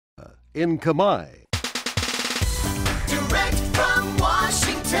in Khmer. Direct from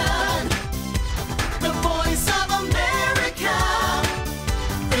Washington, the voice of America,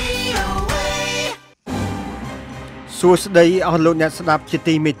 VOA. សួស្តីអស់លោកអ្នកស្ដាប់ជា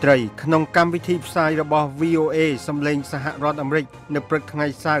ទីមេត្រីក្នុងកម្មវិធីផ្សាយរបស់ VOA សម្លេងសហរដ្ឋអាមេរិកនៅព្រឹកថ្ងៃ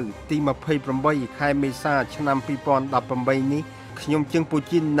សៅរ៍ទី28ខែមេសាឆ្នាំ2018នេះខ្ញុំជើងពូ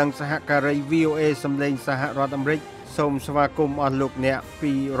ជីននិងសហការី VOA សម្លេងសហរដ្ឋអាមេរិកសូមស្វាគមន៍អស់លោកអ្នក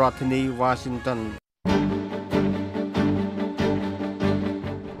ពីរដ្ឋធានី Washington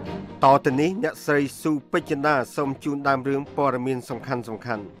តទៅនេះអ្នកស្រីស៊ូពេជ្រចិន្តាសូមជូនដើមរឿងព័ត៌មានសំខាន់ៗ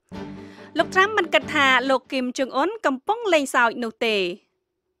លោកត្រាំមិនគិតថាលោកគីមជុងអ៊ុនកំពុងលេងសើចនោះទេ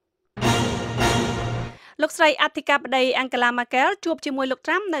លោកស្រីអធិការបតីអង្កាឡាម៉ាកែលជួបជាមួយលោក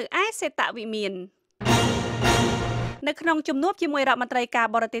ត្រាំនៅឯសេតវិមាននៅក្នុងជំនួបជាមួយរដ្ឋមន្ត្រីការ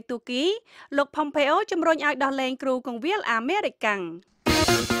បរទេសទូគីលោកផុំផេអូជំរុញឲ្យដោះលែងគ្រូកងវិលអាមេរិកាំង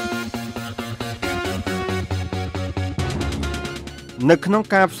នៅក្នុង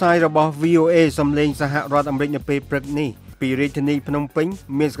ការផ្សាយរបស់ VOA សម្លេងសហរដ្ឋអាមេរិកនៅពេលព្រឹកនេះពីរាជធានីភ្នំពេញ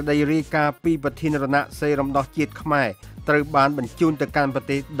មានសេចក្តីរាយការណ៍ពីប្រធានរណសេរីរំដោះជាតិខ្មែរត្រូវបានបញ្ជូនទៅកាន់ប្រ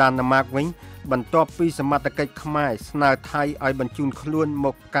ទេសដាណឺម៉ាកវិញបន្ទាប់ពីសមត្ថកិច្ចខ្មែរស្នើថៃឲ្យបញ្ជូនខ្លួនម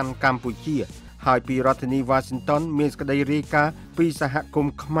កកាន់កម្ពុជាហើយពីរដ្ឋធានី Washington មានសេចក្តីរាយការណ៍ពីសហគម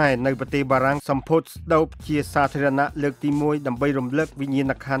ន៍ខ្មែរនៅប្រទេសបារាំងសម្ពោធស្ដោបជាសាធារណៈលើកទី1ដើម្បីរំលឹកវិញ្ញា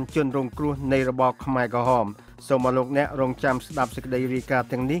ណក្ខន្ធជនរងគ្រោះនៃរបបខ្មែរក្រហមសូមអរលោកអ្នករងចាំស្ដាប់សេចក្តីរាយការណ៍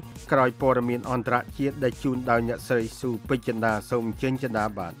ទាំងនេះក្រោយព័ត៌មានអន្តរជាតិដែលជូនដោយអ្នកស្រីស៊ូពេជ្រចិន្តាសូមអញ្ជើញចិន្តា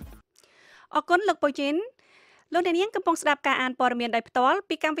បាទអរគុណលោកពូជីនលោកអ្នកនាងកំពុងស្ដាប់ការអានព័ត៌មានដោយផ្ទាល់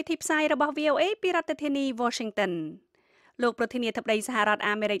ពីកម្មវិធីផ្សាយរបស់ VOA ពីរដ្ឋធានី Washington លោកប្រធានាធិបតីសហរដ្ឋ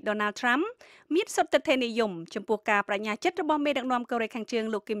អាមេរិក Donald Trump មានសុទ្ធិដ្ឋិនិយមចំពោះការបញ្ញាចិត្តរបស់មេដឹកនាំកូរ៉េខាងជើង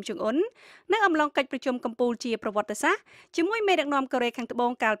លោកគីមជុងអ៊ុននៅអំឡុងកិច្ចប្រជុំកំពូលជាប្រវត្តិសាស្ត្រជាមួយមេដឹកនាំកូរ៉េខាងត្បូ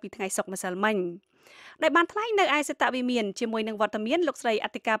ងកាលពីថ្ងៃសុក្រម្សិលមិញដែលបានថ្លែងនៅឯសេតវិមានជាមួយនឹងវត្តមានលោកស្រីអ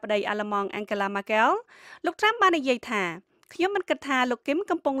ធិការបតីអាល្លឺម៉ង់អង្កាឡាម៉ាកែលលោកត្រាំបាននិយាយថាខ្ញុំមិនគិតថាលោកគីម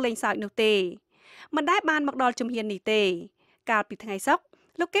កំពុងលេងសើចនោះទេមិនដែលបានមកដល់ជំហាននេះទេកាលពីថ្ងៃសុក្រ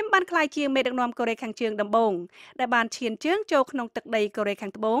លោកគីមបានក្លាយជាមេដឹកនាំកូរ៉េខាងជើងដំបូងដែលបានឈានជើងចូលក្នុងទឹកដីកូរ៉េខា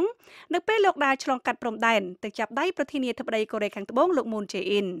ងត្បូងនៅពេលលោកដើរឆ្លងកាត់ព្រំដែនទៅចាប់ដៃប្រធានាធិបតីកូរ៉េខាងត្បូងលោកមូនជេ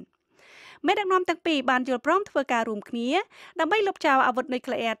អ៊ីនមេដឹកនាំទាំងពីរបានយល់ព្រមធ្វើការរួមគ្នាដើម្បីលុបចោលអាវុធនុយ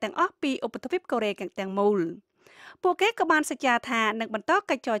ក្លេអ៊ែរទាំងអស់ពីឧបទ្វីបកូរ៉េទាំងមូលពួកគេក៏បានសច្ចាថានឹងបន្ត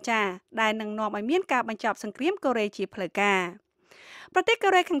កិច្ចចរចាដែលនឹងនាំឲ្យមានការបញ្ចប់សង្គ្រាមកូរ៉េជាផ្លូវការប្រទេសកូ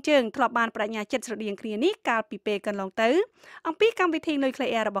រ៉េខាងជើងធ្លាប់បានបញ្ញាចិត្តស្រដៀងគ្នានេះកាលពីពេលកន្លងទៅអំពីកម្មវិធីនុយក្លេ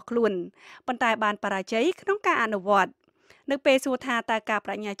អ៊ែររបស់ខ្លួនប៉ុន្តែបានបរាជ័យក្នុងការអនុវត្តនៅពេលសួរថាតើការប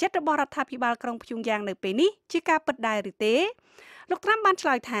ញ្ញាចិត្តរបស់រដ្ឋាភិបាលក្រុងព្យុងយ៉ាងនៅពេលនេះជាការពិតដែរឬទេលោកត្រាំបានឆ្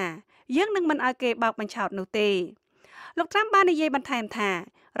លើយថាយើងនឹងមិនឲ្យគេបោកបញ្ឆោតនោះទេលោកត្រាំបាននិយាយបន្ថែមថា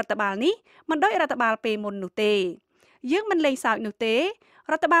រដ្ឋបាលនេះមិនដូចរដ្ឋបាលពេលមុននោះទេយើងមិនលេងសើចនោះទេ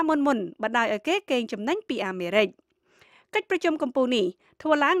រដ្ឋបាលមុនបណ្ដោយឲ្យគេកេងចំណេញពីអាមេរិកកិច្ចប្រជុំកំពូលនេះធ្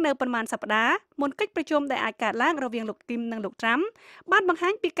វើឡើងនៅប្រមាណសប្តាហ៍មុនកិច្ចប្រជុំដែលអាចកើតឡើងរវាងលោកគីមនិងលោកត្រាំបានបង្ហា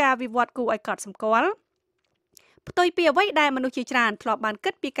ញពីការវិវត្តគួរឲ្យកត់សម្គាល់ផ្ទុយពីអ្វីដែលមនុស្សជាច្រើនធ្លាប់បាន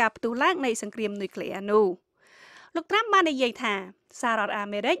គិតពីការផ្ទុះឡើងនៃសង្គ្រាមនុយក្លេអ៊ែរនោះលោកត្រាំបាននិយាយថាសហរដ្ឋអា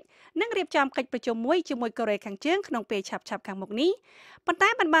មេរិកនឹងរៀបចំកិច្ចប្រជុំមួយជាមួយកូរ៉េខាងជើងក្នុងពេលឆាប់ៗខាងមុខនេះប៉ុន្តែ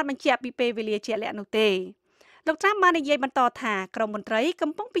មិនបានបញ្ជាក់ពីពេលវេលាជាក់លាក់នោះទេលោកត្រាំបាននិយាយបន្តថាក្រមមន្ត្រី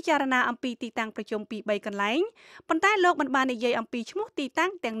កំពុងពិចារណាអំពីទីតាំងប្រជុំពី3កន្លែងប៉ុន្តែលោកមិនបាននិយាយអំពីឈ្មោះទីតាំ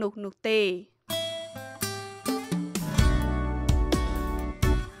ងទាំងនោះទេ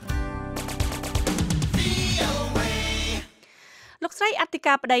លោកស្រីអធិ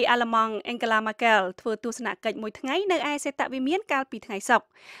ការបតីអាល្លឺម៉ង់អង្កាឡាម៉ាកែលធ្វើទស្សនកិច្ចមួយថ្ងៃនៅឯសេតវិមានកាលពីថ្ងៃសុក្រ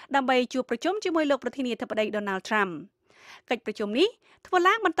ដើម្បីជួបប្រជុំជាមួយលោកប្រធានាធិបតី Donald Trump កិច្ចប្រជុំនេះធ្វើ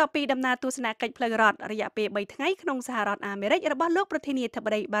ឡើងបន្ទាប់ពីដំណើរទស្សនកិច្ចផ្លូវរដ្ឋរយៈពេល3ថ្ងៃក្នុងសហរដ្ឋអាមេរិករបស់លោកប្រធានាធិប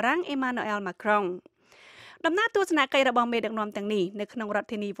តីបារាំងអេម៉ានូអែលម៉ាក្រុងដំណើរទស្សនកិច្ចរបស់មេដឹកនាំទាំងនេះនៅក្នុងរដ្ឋ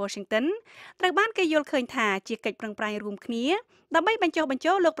ធានី Washington ត្រូវបានគេយល់ឃើញថាជាកិច្ចប្រឹងប្រែងរួមគ្នាដើម្បីបញ្ចុះបញ្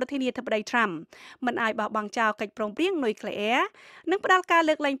ចូលលោកប្រធានាធិបតី Trump មិនឲ្យបោះបង់ចោលកិច្ចព្រមព្រៀងនុយក្លេអ៊ែរនិងផ្ដល់ការ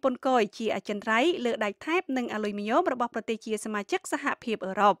លើកលែងពន្ធគយជាអចិន្ត្រៃយ៍លើដែកថែបនិងអាលុយមីញ៉ូមរបស់ប្រទេសជាសមាជិកសហភាព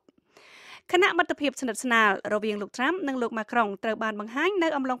អឺរ៉ុបគណៈមិត្តភាពស្និទ្ធស្នាលរវាងលោកត្រាំនិងលោកម៉ាក្រុងត្រូវបានបង្ហាញនៅ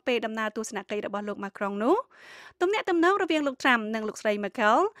អំឡុងពេលដំណើរទស្សនកិច្ចរបស់លោកម៉ាក្រុងនោះទំនាក់ទំនងរវាងលោកត្រាំនិងលោកស្រីម៉ា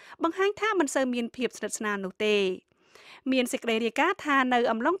កែលបង្ហាញថាមិនសូវមានភាពស្និទ្ធស្នាលនោះទេមានសេចក្តីរាយការណ៍ថានៅ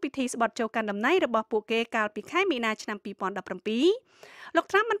អំឡុងពិធីស្បត់ចូលកាន់តំណែងរបស់ពួកគេកាលពីខែមីនាឆ្នាំ2017លោក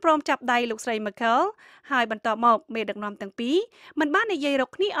ត្រាំមិនព្រមចាប់ដៃលោកស្រីម៉ាកែលហើយបន្ទាប់មកមេដឹកនាំទាំងពីរមិនបាននិយាយរក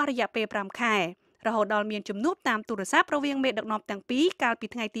គ្នាអស់រយៈពេល5ខែរហូតដល់មានជំនួបតាមទូរស័ព្ទរវាងមេដឹកនាំទាំងពីរកាលពី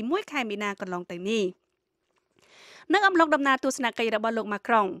ថ្ងៃទី1ខែមីនាកន្លងទៅនេះ នៅអំឡុងដំណើរទស្សនកិច្ចរបស់លោកម៉ា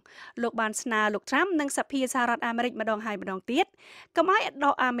ក្រុងលោកបានស្នើលោកត្រាំនិងសភាសហរដ្ឋអាមេរិកម្ដងហើយម្ដងទៀតកុំឲ្យដ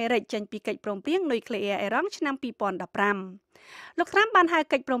កអាមេរិកចេញពីកិច្ចព្រមព្រៀងនុយក្លេអ៊ែរអ៊ីរ៉ង់ឆ្នាំ2015លោកត្រាំបានហៅ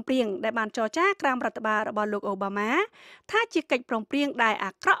កិច្ចព្រមព្រៀងដែលបានចរចាក្រោមរដ្ឋបាលរបស់លោកអូបាម៉ាថាជាកិច្ចព្រមព្រៀងដែល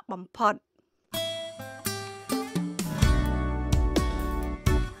អាក្រក់បំផុត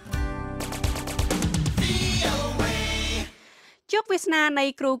ជោគវាសនានៃ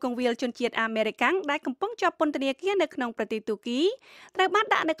គ្រូកងវិលជនជាតិអាមេរិកដែលកំពុងជាប់ពន្ធនាគារនៅក្នុងប្រទេសទូគីត្រូវបាន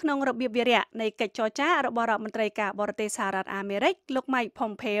ដាក់នៅក្នុងរបៀបវារៈនៃកិច្ចចរចារបស់រដ្ឋមន្ត្រីការបរទេសសហរដ្ឋអាមេរិកលោក Mike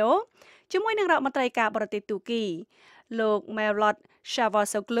Pompeo ជាមួយនឹងរដ្ឋមន្ត្រីការបរទេសទូគីលោក Mevlut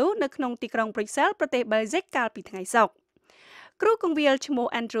Cavusoglu នៅក្នុងទីក្រុង Brussels ប្រទេស Belgium កាលពីថ្ងៃសុក្រគ្រូកងវិលឈ្មោះ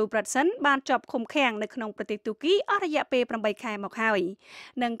Andrew Bradson បានជាប់ឃុំឃាំងនៅក្នុងប្រទេសទូគីអស់រយៈពេល8ខែមកហើយ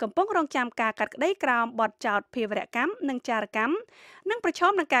និងកំពុងរងចាំការកាត់ក្តីក្រោមបទចោទភេរវកម្មនិងចារកម្មនិងប្រឈ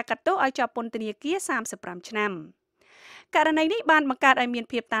មនឹងការកាត់ទោសឲ្យជាប់ពន្ធនាគារ35ឆ្នាំករណីនេះបានបង្កើតឲ្យមាន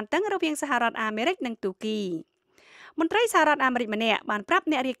ភាពតានតឹងរវាងសហរដ្ឋអាមេរិកនិងទូគីមន្ត្រីសហរដ្ឋអាមេរិកម្នាក់បានប្រាប់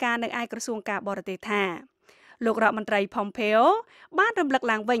អ្នករាយការណ៍នៅឯក្រសួងការបរទេសថាលោករដ្ឋមន្ត្រី Pompeo បានរំលឹក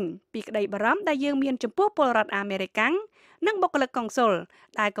ឡើងវិញពីក្តីបារម្ភដែលយើងមានចំពោះពលរដ្ឋអាមេរិកនិងបុគ្គលិកកុងស៊ុល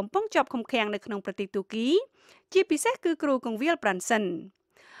ដែលកំពុងជាប់ឃុំឃាំងនៅក្នុងប្រទេសទូគីជាពិសេសគឺគ្រូកងវិល Branson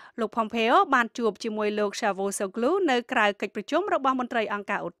លោក Pompeo បានជួបជាមួយលោក Cavusoglu នៅក្រៅកិច្ចប្រជុំរបស់មន្ត្រីអង្គ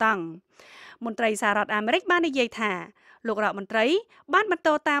ការអូតាំងមន្ត្រីសហរដ្ឋអាមេរិកបាននិយាយថាលោករដ្ឋមន្ត្រីបានបន្ត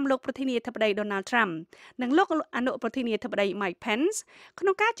តាមលោកប្រធានាធិបតី Donald Trump និងលោកអនុប្រធានាធិបតី Mike Pence ក្នុ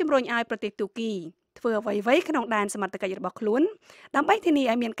ងការជំរុញឲ្យប្រទេសទូគីធ្វើអ្វីៗក្នុងដែនសមត្ថកិច្ចរបស់ខ្លួនដើម្បីធានា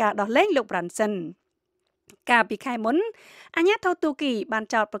ឲ្យមានការដោះលែងលោក Branson កាលពីខែមុនអាញាធរទូគីបាន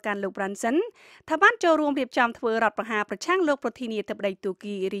ចោទប្រកាន់លោក Branson ថាបានចូលរួមរៀបចំធ្វើរដ្ឋប្រហារប្រឆាំងលោកប្រធានាធិបតីទូ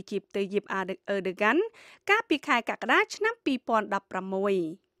គី Recep Tayyip Erdogan កាលពីខែកក្កដាឆ្នាំ2016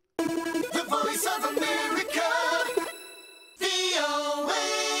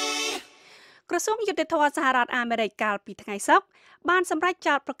ក្រសួងយុតិធធម៌សហរដ្ឋអាមេរិកកាលពីថ្ងៃសុក្របានសម្រេច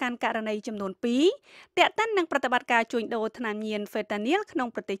ចោទប្រកាន់ករណីចំនួន2ទាក់ទិននឹងប្រតិបត្តិការជួញដូរថ្នាំញៀន Fentanyl ក្នុង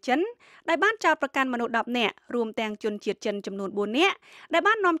ប្រទេសចិនដែលបានចោទប្រកាន់មនុស្ស10នាក់រួមទាំងជនជាតិចិនចំនួន4នាក់ដែល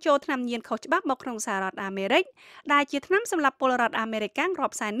បាននាំចូលថ្នាំញៀនខុសច្បាប់មកក្នុងសហរដ្ឋអាមេរិកដែលជាថ្នាំសម្រាប់ពលរដ្ឋអាមេរិករា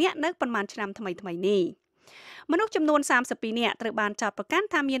ប់សែននាក់នៅប៉ុន្មានឆ្នាំថ្មីៗនេះមនុស្សចំនួន32នាក់ត្រូវបានចោទប្រកាន់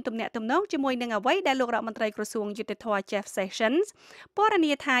ថាមានទំនាក់ទំនងជាមួយនឹងអ្វីដែលលោករដ្ឋមន្ត្រីក្រសួងយុតិធធម៌ Jeff Sessions ពណ៌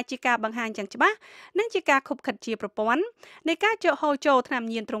នាថាជាការបង្ហាញយ៉ាងច្បាស់និងជាការខុបខិតជាប្រព័ន្ធនៃការហូរចូលថ្នាំ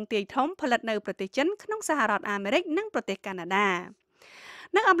ញៀនទ្រង់ទ្រាយធំផលិតនៅប្រទេសចិនក្នុងសហរដ្ឋអាមេរិកនិងប្រទេសកាណាដា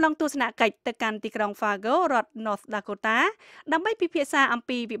នៅអំឡុងទស្សនកិច្ចទៅកាន់ទីក្រុង Fargo រដ្ឋ North Dakota ដើម្បីពិភាក្សាអំ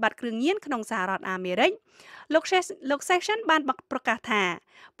ពីវិបត្តិគ្រឿងញៀនក្នុងសហរដ្ឋអាមេរិកលោក Sessions បានប្រកាសថា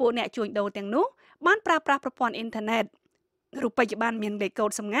ពួកអ្នកជួញដូរទាំងនោះបានប្រើប្រាស់ប្រព័ន្ធអ៊ីនធឺណិតរូបិយប័ណ្ណមានលេខកូ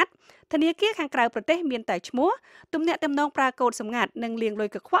ដសម្ងាត់ធនាគារខាងក្រៅប្រទេសមានតែឈ្មោះទំនាក់ទំនងប្រើកូដសម្ងាត់និងលាងលុយ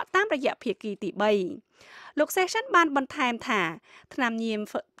កខ្វក់តាមរយៈភាគីទី3លោក Sessions បានបន្ថែមថាថ្នាំញៀ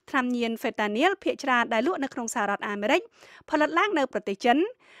ន Fentanyl ភាគច្រើនដែលលក់នៅក្នុងសហរដ្ឋអាមេរិកផលិតឡើងនៅប្រទេសចិន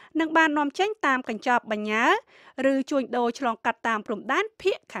និងបាននាំចេញតាមកញ្ចប់បញ្ញើឬជួញដូរឆ្លងកាត់តាមព្រំដែន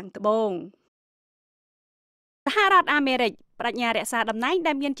ភាគខាងត្បូងសហរដ្ឋអាមេរិកបញ្ញារក្សាតំណែង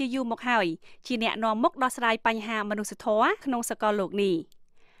ដែលមានជាយូរមកហើយជាអ្នកនាំមុខដោះស្រាយបញ្ហាមនុស្សធម៌ក្នុងសកលលោកនេះ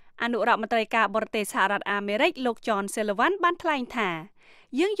អនុរដ្ឋមន្ត្រីការបរទេសសហរដ្ឋអាមេរិកលោក John Sullivan បានថ្លែងថា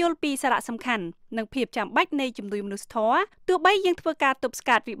យើងយល់ពីសារៈសំខាន់និងភាពចាំបាច់នៃជំនួយមនុស្សធម៌ទោះបីយើងធ្វើការទប់ស្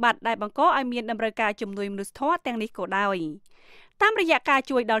កាត់វិបត្តិដែលបង្កឲ្យមានតម្រូវការជំនួយមនុស្សធម៌ទាំងនេះក៏ដោយតាមរយៈការ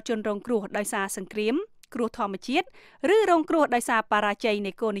ជួយដល់ជនរងគ្រោះដោយសារសង្គ្រាមគ្រោះធម្មជាតិឬរងគ្រោះដោយសារបរាជ័យ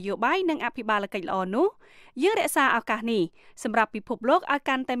នៃគោលនយោបាយនិងអភិបាលកិច្ចល្អនោះយើងរក្សាឱកាសនេះសម្រាប់ពិភពលោកឲ្យ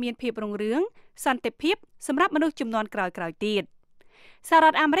កាន់តែមានភាពរុងរឿងសន្តិភាពសម្រាប់មនុស្សជំនាន់ក្រោយៗទៀតសហរ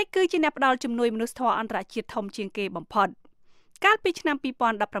ដ្ឋអាមេរិកគឺជាអ្នកផ្ដល់ជំនួយមនុស្សធម៌អន្តរជាតិធំជាងគេបំផុតកាលពីឆ្នាំ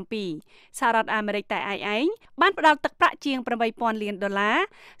2017សហរដ្ឋអាមេរិកតែឯងបានផ្ដល់ទឹកប្រាក់ជាង$8,000 លាន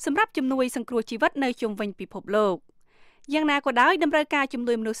សម្រាប់ជំនួយសង្គ្រោះជីវិតនៅជុំវិញពិភពលោកយ៉ាងណាក៏ដោយតម្រូវការជំ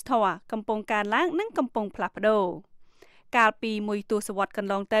នួយមនុស្សធម៌កំពុងកើនឡើងនិងកំពុងផ្លាស់ប្ដូរកាលពីមួយទសវត្សរ៍កន្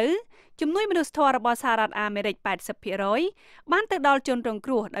លងទៅជំនួយមនុស្សធម៌របស់សហរដ្ឋអាមេរិក 80% បានទៅដល់ជនរង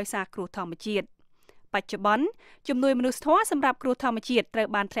គ្រោះដោយសារគ្រោះធម្មជាតិបច្ចុប្បន្នជំនួយមនុស្សធម៌សម្រាប់គ្រោះធម្មជាតិត្រូវ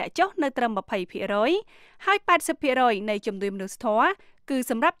បានធ្លាក់ចុះនៅត្រឹម 20% ហើយ 80% នៃជំនួយមនុស្សធម៌គឺ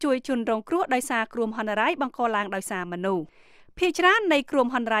សម្រាប់ជួយជនរងគ្រោះដោយសារគ្រោះមហន្តរាយបង្កឡើងដោយសារមនុស្សភាគច្រើននៃគ្រោះម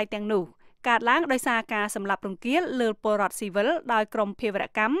ហន្តរាយទាំងនោះកើតឡើងដោយសារការសម្លាប់រង្គាលលើពលរដ្ឋស៊ីវិលដោយក្រុមភេរវ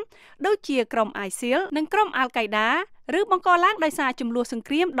កម្មដូចជាក្រុម ISIL និងក្រុម Al-Qaeda ឬបង្កឡើងដោយសារចំនួនសង្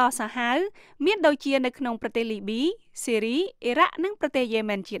គ្រាមដ៏សាហាវមានដូចជានៅក្នុងប្រទេសលីប៊ី សេរី អ៊ីរ៉ាក់និងប្រទេសយេ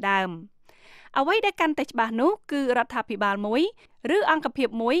ម៉ែនជាដើមអ្វីដែលកាន់តែច្បាស់នោះគឺរដ្ឋាភិបាលមួយ ឬអង្គភាព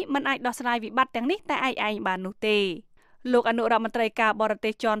មួយមិនអាចដោះស្រាយវិបត្តិទាំងនេះតែឯងបាននោះទេលោកអនុរដ្ឋមន្ត្រីការបរទេ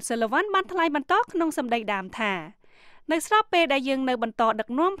ស John Sullivan បានថ្លែងបន្តក្នុងសម្ដីដើមថានៅស្របពេលដែលយើងនៅបន្តដឹក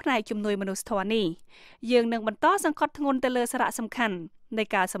នាំផ្នែកជំនួយមនុស្សធម៌នេះយើងនឹងបន្តសង្កត់ធ្ងន់ទៅលើសារៈសំខាន់នៃ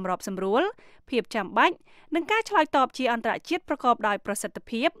ការសម្របសម្រួលភាពចាំបាច់និងការឆ្លើយតបជាអន្តរជាតិប្រកបដោយប្រសិទ្ធ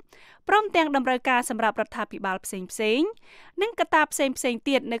ភាពព្រមទាំងតម្រូវការសម្រាប់រដ្ឋាភិបាលផ្សេងៗនិងកត្តាផ្សេងៗ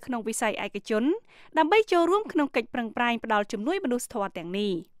ទៀតនៅក្នុងវិស័យឯកជនដើម្បីចូលរួមក្នុងកិច្ចប្រឹងប្រែងផ្តល់ជំនួយមនុស្សធម៌ទាំង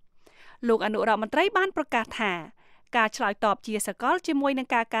នេះលោកអនុរដ្ឋមន្ត្រីបានប្រកាសថាការឆ្លើយតបជាសកលជាមួយនឹង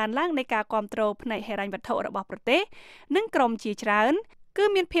ការកើនឡើងនៃការគ្រប់គ្រងផ្នែកហិរញ្ញវត្ថុរបស់ប្រទេសនិងក្រុមជាច្រើនគឺ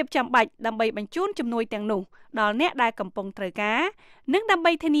មានភាពចាំបាច់ដើម្បីបញ្ជូនជំនួយទាំងនោះដល់អ្នកដែលកំពុងត្រូវការនិងដើម្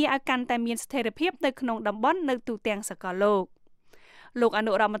បីធានាឲ្យកាន់តែមានស្ថិរភាពនៅក្នុងតំបន់នៅទូទាំងសកលលោកអ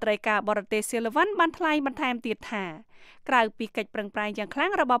នុរដ្ឋមន្ត្រីការបរទេស Sullivan បានថ្លែងបន្ថែមទៀតថាក្រៅពីកិច្ចប្រឹងប្រែងយ៉ាងខ្លាំ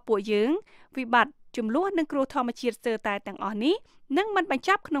ងរបស់ពួកយើងវិបត្តិចំនួននិងគ្រោះធម្មជាតិស្ទើរតែទាំងអស់នេះនឹងមិនបញ្ច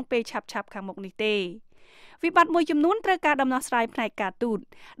ប់ក្នុងពេលឆាប់ៗខាងមុខនេះទេវិបត្តិមួយចំនួនត្រូវការដំណោះស្រាយផ្នែកការទូត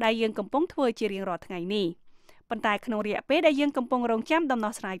ដែលយើងកំពុងធ្វើជារៀងរាល់ថ្ងៃនេះប៉ុន្តែក្នុងរយៈពេលដែលយើងកំពុងរងចាំដំ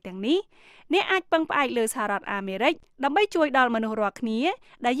ណោះស្រាយទាំងនេះអ្នកអាចពឹងផ្អែកលើសហរដ្ឋអាមេរិកដើម្បីជួយដល់មនុស្សរាល់គ្នា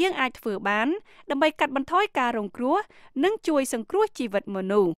ដែលយើងអាចធ្វើបានដើម្បីកាត់បន្ថយការរងគ្រោះនិងជួយសង្គ្រោះជីវិតម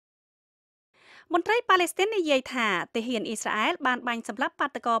នុស្សមន្ត្រីប៉ាឡេស្ទីននិយាយថាទាហានអ៊ីស្រាអែលបានបាញ់សម្លាប់បា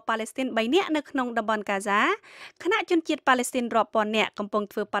តកោប៉ាឡេស្ទីន3នាក់នៅក្នុងតំបន់កាហ្សាខណៈជនជាតិប៉ាឡេស្ទីនរាប់ពាន់នាក់កំពុង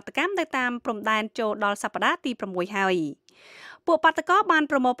ធ្វើបាតកម្មនៅតាមព្រំដែនចូលដល់សប្តាហ៍ទី6ហើយពួកបាតកោបាន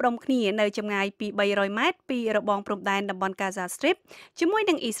ប្រមូលផ្ដុំគ្នានៅចម្ងាយពី300ម៉ែត្រពីរបងព្រំដែនតំបន់កាហ្សា Strip ជាមួយ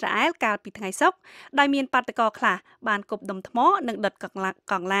នឹងអ៊ីស្រាអែលកាលពីថ្ងៃសុក្រដោយមានបាតកោខ្លះបានគប់ដុំថ្មនិងដុតក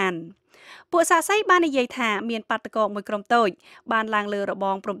ង់ឡានពួកសាស័យបាននិយាយថាមានបាតកោមួយក្រុមតូចបានឡើងលើរប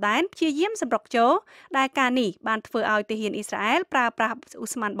ងព្រំដែនព្យាយាមសម្រុកចូលដែលការនេះបានធ្វើឲ្យទាហានអ៊ីស្រាអែលប្រើប្រាស់ឧ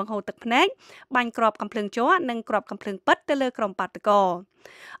ស្ម័នបង្ហូរទឹកភ្នែកបាញ់គ្រាប់កាំភ្លើងជ័រនិងគ្រាប់កាំភ្លើងពិតទៅលើក្រុមបាតកោ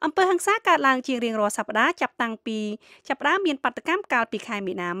អំពើហិង្សាកើតឡើងជារៀងរាល់សប្តាហ៍ចាប់ផ្ដើមមានបាតកម្មកាលពីខែ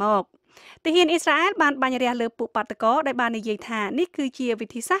មីនាមកទាហានអ៊ីស្រាអែលបានបាញ់រះលើពួកបាតកោដែលបាននិយាយថានេះគឺជាវិ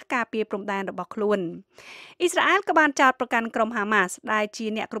ធីសាស្ត្រការពារព្រំដែនរបស់ខ្លួនអ៊ីស្រាអែលក៏បានចោទប្រកាន់ក្រុមហាម៉ាស់ដែលជា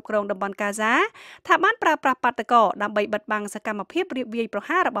អ្នកគ្រប់គ្រងតំបន់កាហ្សាថាបានប្រើប្រាស់បាតកោដើម្បីបិទបាំងសកម្មភាពរៀបវាយប្រ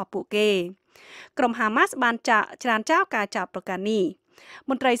ហាររបស់ពួកគេក្រុមហាម៉ាស់បានច្រានចោលការចោទប្រកាន់នេះ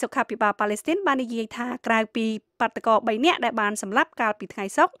មន្ត្រីសុខាភិបាលប៉ាឡេស្ទីនបាននិយាយថាក្រៅពីបាតកោ3នាក់ដែលបានសម្លាប់កាលពីថ្ងៃ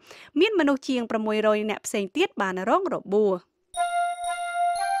សុក្រមានមនុស្សជាង600នាក់ផ្សេងទៀតបានរងរបួស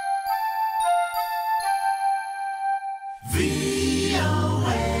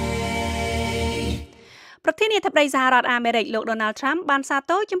ប្រធានាធិបតីសហរដ្ឋអាមេរិកលោក Donald Trump បានសា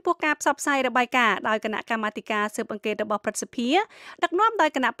ទរចំពោះការផ្សព្វផ្សាយរបាយការណ៍ដោយគណៈកម្មាធិការស៊ើបអង្កេតរបស់ព្រឹទ្ធសភាដឹកនាំដោយ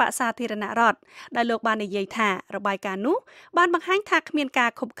គណៈបក្សសាធារណរដ្ឋដែលលោកបាននិយាយថារបាយការណ៍នោះបានបង្ហាញថាគ្មានការ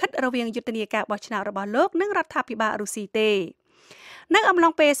ខុបខិតរវាងយុទ្ធនាការបោះឆ្នោតរបស់លោកនិងរដ្ឋាភិបាលរុស្ស៊ីទេនៅអំឡុ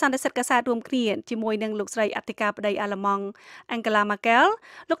ងពេលសន្និសីទកាសែតរួមគ្នាជាមួយនឹងលោកស្រីអធិការបតីអាល្លឺម៉ង់ Angela Merkel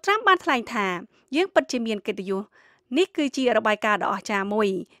លោក Trump បានថ្លែងថាយើងពិតជាមានកិត្តិយសនេះគឺជារបាយការណ៍ដ៏អស្ចារ្យមួយ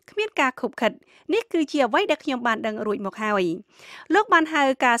គ្មានការខុបខិតនេះគឺជាអ្វីដែលខ្ញុំបានដឹងរួចមកហើយលោកបានហៅ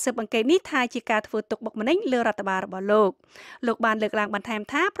ការស៊ើបអង្កេតនេះថាជាការធ្វើទុកបុកម្នេញលើរដ្ឋបាលរបស់លោកបានលើកឡើងបន្ថែម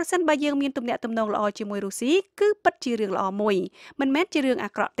ថាប្រសិនបើយើងមានទំនាក់ទំនងល្អជាមួយរុស្ស៊ីគឺពិតជារឿងល្អមួយមិនមែនជារឿងអា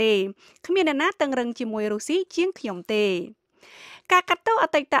ក្រក់ទេគ្មានអ្នកណាតឹងរឹងជាមួយរុស្ស៊ីជាងខ្ញុំទេការកាត់ទោសអ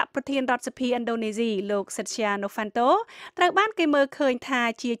តីតប្រធានរដ្ឋសភាឥណ្ឌូនេស៊ីលោក Sasa ត្រូវបានគេមើលឃើញថា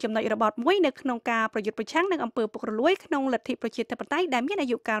ជាចំណុចរបត់មួយនៅក្នុងការប្រយុទ្ធប្រឆាំងនឹងអំពើពុករលួយក្នុងលទ្ធិប្រជាធិបតេយ្យដែលមានអា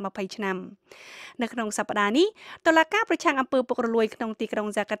យុកាល20ឆ្នាំនៅក្នុងសប្តាហ៍នេះតុលាការប្រឆាំងអំពើពុករលួយក្នុងទីក្រុង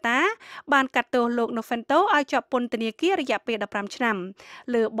ហ្សាកាតាបានកាត់ទោសលោក Nofanto ឲ្យជាប់ពន្ធនាគាររយៈពេល15ឆ្នាំ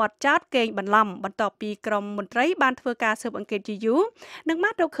លើបទចោទកេងបន្លំបន្ទាប់ពីក្រុមមន្ត្រីបានធ្វើការស៊ើបអង្កេតជាយូរនិងបា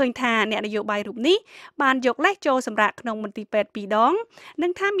នរកឃើញថាអ្នកនយោបាយរូបនេះបានយកលេសចូលសម្រាកក្នុងមន្ទីរពេទ្យ2 ដងនិ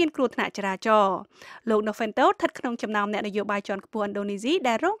ងថាមានគ្រោះថ្នាក់ចរាចរណ៍លោក Nofanto ស្ថិតក្នុងចំណោមអ្នកនយោបាយជាន់ខ្ពស់ឥណ្ឌូនេស៊ី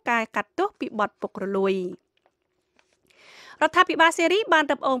ដែលរងការកាត់ទោសពីបទពុករលួយរដ្ឋាភិបាលសេរីបាន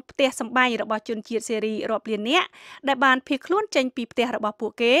រឹបអូសផ្ទះសម្បែងរបស់ជនជាតិសេរីរាប់លាននាក់ដែលបានភៀសខ្លួនចេញពីផ្ទះរបស់ពួ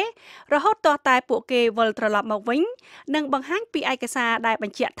កគេរហូតទាល់តែពួកគេវិលត្រឡប់មកវិញនិងបង្ហាញពីឯកសារដែលប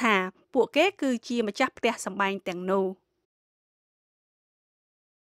ញ្ជាក់ថាពួកគេគឺជាម្ចាស់ផ្ទះសម្បែងទាំងនោះ។